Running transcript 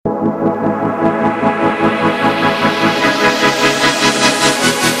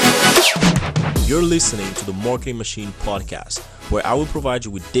You're listening to the Marketing Machine Podcast, where I will provide you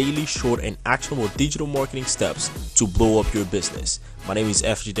with daily, short, and actionable digital marketing steps to blow up your business. My name is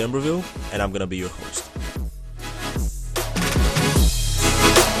FG D'Ambreville, and I'm going to be your host.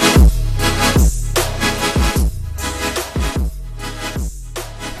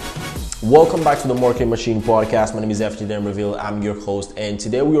 Welcome back to the Marketing Machine Podcast. My name is FG D'Ambreville. I'm your host, and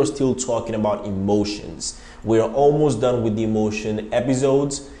today we are still talking about emotions. We're almost done with the emotion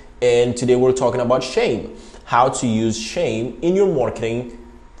episodes, and today we're talking about shame. How to use shame in your marketing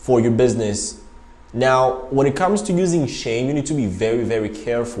for your business. Now, when it comes to using shame, you need to be very, very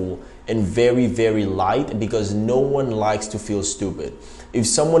careful and very, very light, because no one likes to feel stupid. If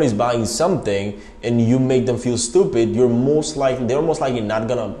someone is buying something and you make them feel stupid, they're most likely not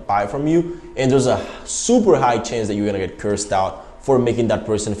gonna buy from you, and there's a super high chance that you're gonna get cursed out for making that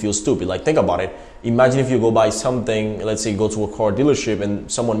person feel stupid. Like, think about it. Imagine if you go buy something, let's say go to a car dealership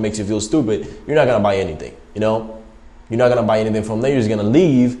and someone makes you feel stupid, you're not gonna buy anything, You're not gonna buy anything from there. You're just gonna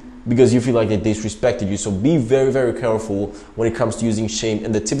leave because you feel like they disrespected you. So be very, very careful when it comes to using shame.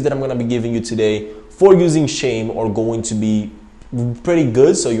 And the tips that I'm gonna be giving you today for using shame are going to be pretty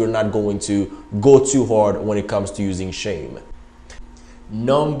good, so you're not going to go too hard when it comes to using shame.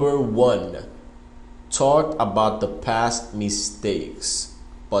 Number one, talk about the past mistakes,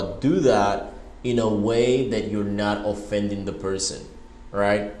 but do that in a way that you're not offending the person,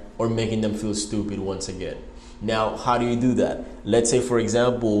 right? Or making them feel stupid once again. Now, how do you do that? Let's say, for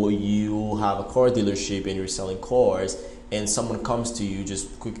example, you have a car dealership and you're selling cars, and someone comes to you,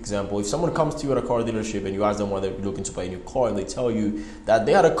 just a quick example, if someone comes to you at a car dealership and you ask them why they're looking to buy a new car, and they tell you that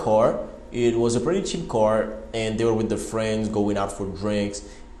they had a car, it was a pretty cheap car, and they were with their friends going out for drinks,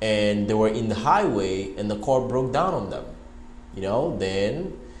 and they were in the highway and the car broke down on them,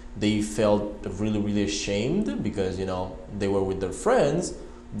 then they felt really, really ashamed because, they were with their friends.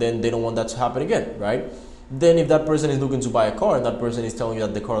 Then they don't want that to happen again, right? Then if that person is looking to buy a car and that person is telling you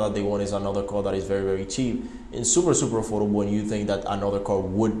that the car that they want is another car that is very, very cheap and super, super affordable, and you think that another car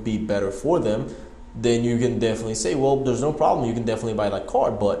would be better for them, then you can definitely say, well, there's no problem. You can definitely buy that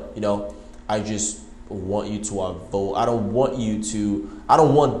car, but, I just want you to avoid. I don't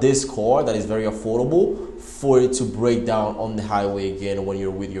want this car that is very affordable for it to break down on the highway again when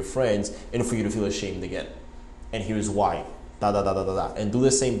you're with your friends and for you to feel ashamed again. And here's why. And do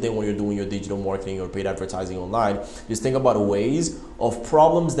the same thing when you're doing your digital marketing or paid advertising online. Just think about ways of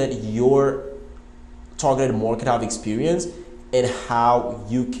problems that your targeted market have experienced and how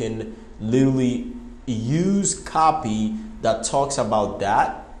you can literally use copy that talks about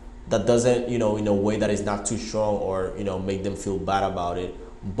that doesn't, in a way that is not too strong or, make them feel bad about it.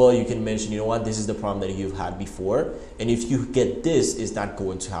 But you can mention, this is the problem that you've had before. And if you get this, it's not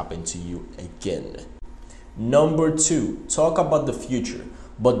going to happen to you again. Number two, talk about the future,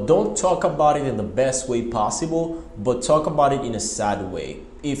 but don't talk about it in the best way possible, but talk about it in a sad way.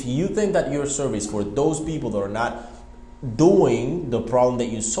 If you think that your service for those people that are not doing the problem that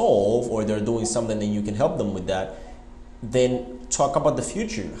you solve, or they're doing something that you can help them with that, then talk about the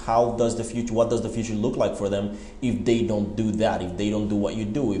future. What does the future look like for them if they don't do that, if they don't do what you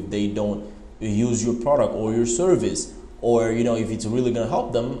do, if they don't use your product or your service, or, if it's really going to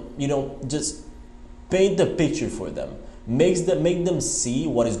help them, just paint the picture for them. Make them see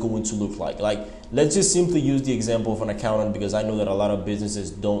what it's going to look like. Like, let's just simply use the example of an accountant, because I know that a lot of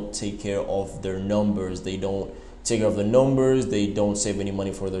businesses don't take care of their numbers. They don't take care of the numbers. They don't save any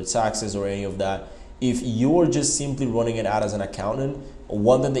money for their taxes or any of that. If you're just simply running it out as an accountant,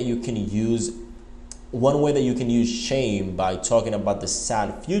 one way that you can use shame by talking about the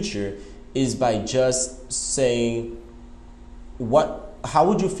sad future is by just saying, how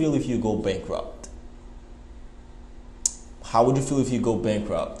would you feel if you go bankrupt? How would you feel if you go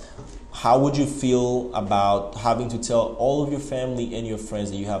bankrupt? How would you feel about having to tell all of your family and your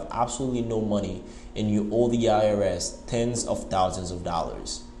friends that you have absolutely no money and you owe the IRS tens of thousands of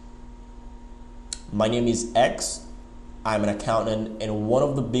dollars? My name is X. I'm an accountant, and one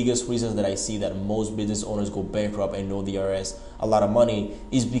of the biggest reasons that I see that most business owners go bankrupt and owe the IRS a lot of money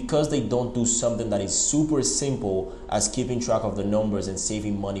is because they don't do something that is super simple as keeping track of the numbers and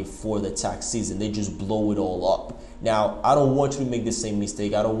saving money for the tax season. They just blow it all up. Now, I don't want you to make the same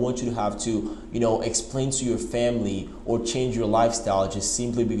mistake. I don't want you to have to, explain to your family or change your lifestyle just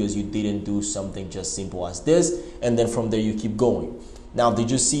simply because you didn't do something just simple as this, and then from there you keep going. Now,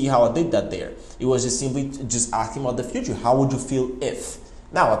 did you see how I did that there? It was just simply just asking about the future. How would you feel if?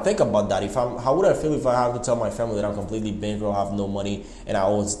 Now, I think about that. How would I feel if I have to tell my family that I'm completely bankrupt, have no money, and I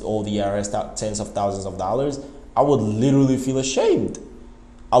owe the IRS tens of thousands of dollars? I would literally feel ashamed.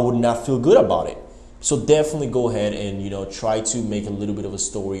 I would not feel good about it. So definitely go ahead and try to make a little bit of a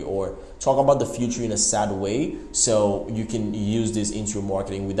story or talk about the future in a sad way, so you can use this into your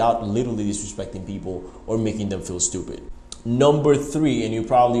marketing without literally disrespecting people or making them feel stupid. Number 3, and you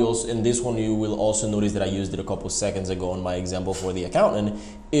probably also, in this one you will also notice that I used it a couple seconds ago on my example for the accountant,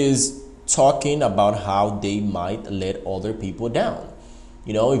 is talking about how they might let other people down.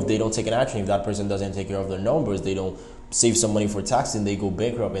 If they don't take an action, if that person doesn't take care of their numbers, they don't save some money for tax, and they go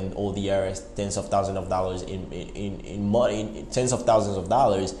bankrupt and owe the IRS tens of thousands of dollars in money, tens of thousands of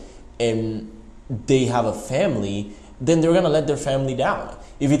dollars, and they have a family, then they're gonna let their family down.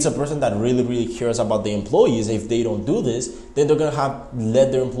 If it's a person that really cares about the employees, if they don't do this, then they're gonna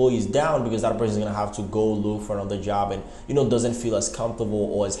let their employees down, because that person is gonna have to go look for another job and doesn't feel as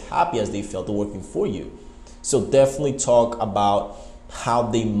comfortable or as happy as they felt working for you. So definitely talk about how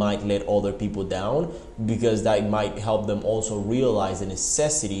they might let other people down, because that might help them also realize the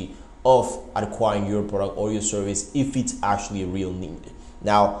necessity of acquiring your product or your service if it's actually a real need.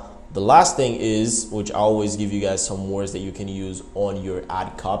 Now, the last thing is, which I always give you guys some words that you can use on your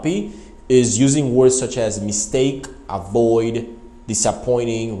ad copy, is using words such as mistake, avoid,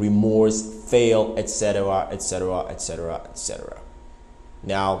 disappointing, remorse, fail, etc., etc., etc., etc.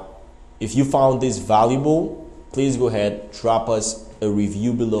 Now, if you found this valuable, please go ahead, drop us a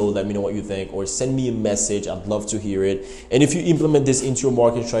review below, let me know what you think, or send me a message. I'd love to hear it. And if you implement this into your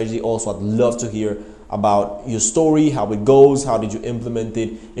marketing strategy also, I'd love to hear about your story, how it goes, how did you implement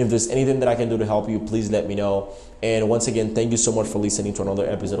it. If there's anything that I can do to help you, please let me know. And once again, thank you so much for listening to another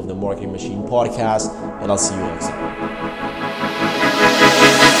episode of the Marketing Machine Podcast, and I'll see you next time.